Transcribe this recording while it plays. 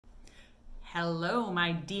Hello,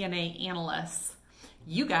 my DNA analysts.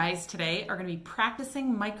 You guys today are going to be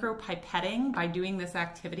practicing micropipetting by doing this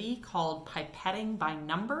activity called pipetting by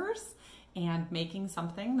numbers and making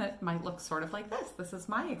something that might look sort of like this. This is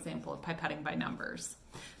my example of pipetting by numbers.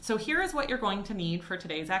 So here is what you're going to need for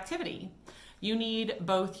today's activity. You need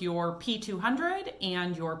both your P200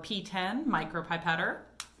 and your P10 micropipetter.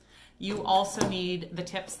 You also need the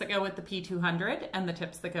tips that go with the P200 and the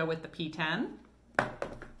tips that go with the P10.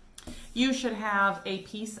 You should have a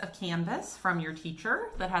piece of canvas from your teacher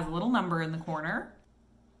that has a little number in the corner,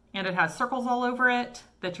 and it has circles all over it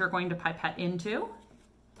that you're going to pipette into.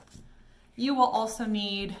 You will also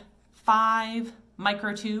need 5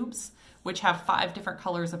 microtubes, which have 5 different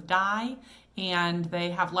colors of dye, and they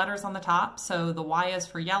have letters on the top. So the Y is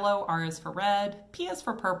for yellow, R is for red, P is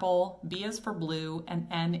for purple, B is for blue, and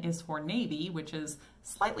N is for navy, which is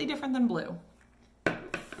slightly different than blue.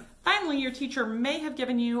 Finally, your teacher may have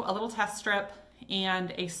given you a little test strip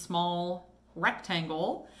and a small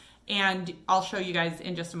rectangle, and I'll show you guys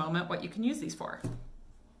in just a moment what you can use these for.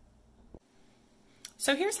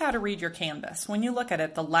 So here's how to read your canvas. When you look at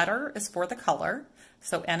it, the letter is for the color.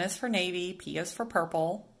 So N is for navy, P is for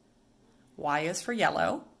purple, Y is for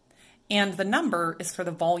yellow, and the number is for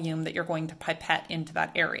the volume that you're going to pipette into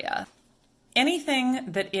that area.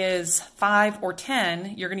 Anything that is 5 or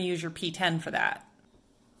 10, you're going to use your P10 for that.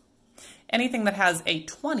 Anything that has a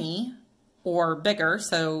 20 or bigger,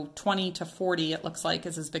 so 20 to 40 it looks like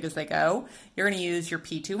is as big as they go, you're going to use your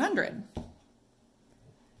P200.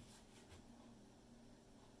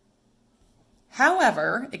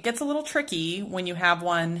 However, it gets a little tricky when you have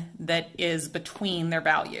one that is between their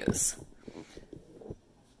values.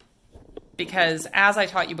 Because as I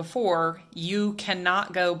taught you before, you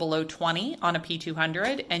cannot go below 20 on a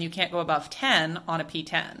P200 and you can't go above 10 on a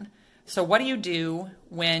P10. So what do you do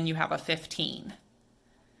when you have a 15?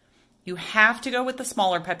 You have to go with the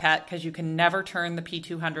smaller pipette because you can never turn the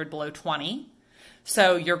P200 below 20.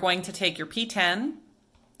 So you're going to take your P10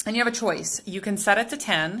 and you have a choice. You can set it to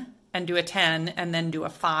 10 and do a 10 and then do a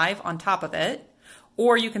 5 on top of it,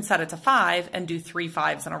 or you can set it to 5 and do 3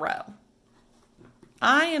 5s in a row.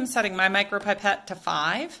 I am setting my micropipette to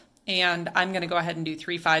 5, and I'm going to go ahead and do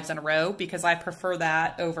 3 5s in a row because I prefer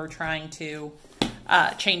that over trying to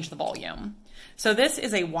change the volume. So this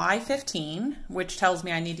is a Y15, which tells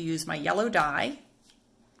me I need to use my yellow dye.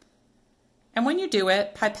 And when you do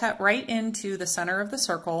it, pipette right into the center of the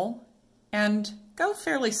circle and go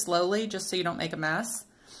fairly slowly just so you don't make a mess.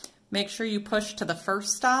 Make sure you push to the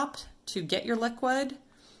first stop to get your liquid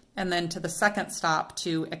and then to the second stop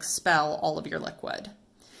to expel all of your liquid.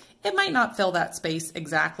 It might not fill that space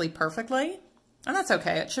exactly perfectly, and that's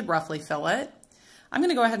okay. It should roughly fill it. I'm going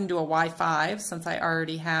to go ahead and do a Y5 since I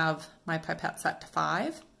already have my pipette set to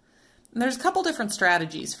 5. And there's a couple different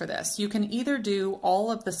strategies for this. You can either do all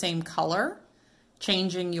of the same color,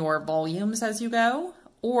 changing your volumes as you go,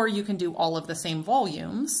 or you can do all of the same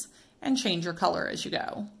volumes and change your color as you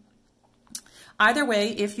go. Either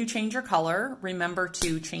way, if you change your color, remember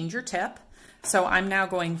to change your tip. So I'm now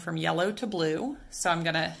going from yellow to blue. So I'm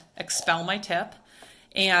going to expel my tip,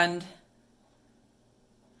 and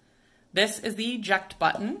this is the eject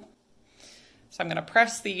button. So I'm going to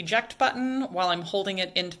press the eject button while I'm holding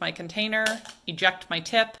it into my container, eject my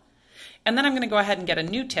tip, and then I'm going to go ahead and get a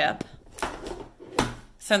new tip.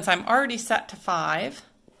 Since I'm already set to 5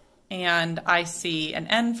 and I see an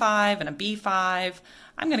N5 and a B5,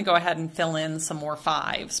 I'm going to go ahead and fill in some more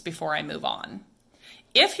 5s before I move on.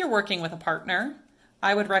 If you're working with a partner,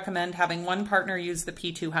 I would recommend having one partner use the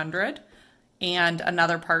P200 and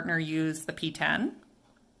another partner use the P10.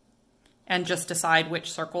 And just decide which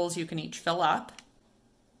circles you can each fill up.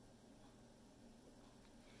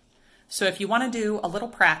 So if you want to do a little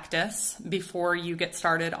practice before you get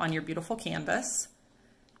started on your beautiful canvas,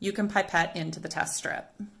 you can pipette into the test strip.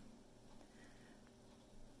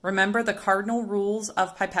 Remember, the cardinal rules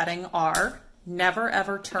of pipetting are never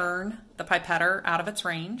ever turn the pipetter out of its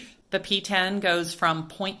range. The P10 goes from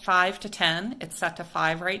 0.5 to 10. It's set to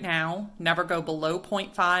 5 right now. Never go below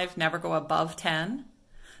 0.5, never go above 10.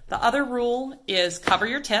 The other rule is cover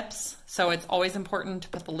your tips, so it's always important to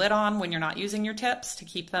put the lid on when you're not using your tips to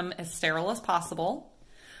keep them as sterile as possible.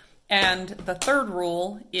 And the third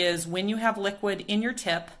rule is when you have liquid in your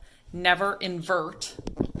tip, never invert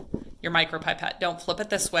your micropipette. Don't flip it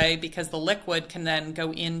this way because the liquid can then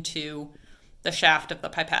go into the shaft of the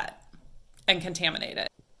pipette and contaminate it.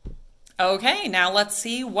 Okay, now let's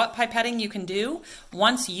see what pipetting you can do.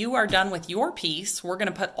 Once you are done with your piece, we're going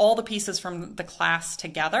to put all the pieces from the class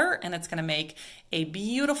together, and it's going to make a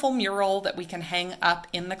beautiful mural that we can hang up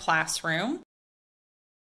in the classroom.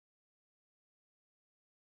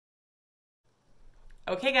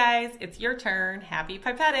 Okay guys, it's your turn. Happy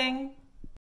pipetting!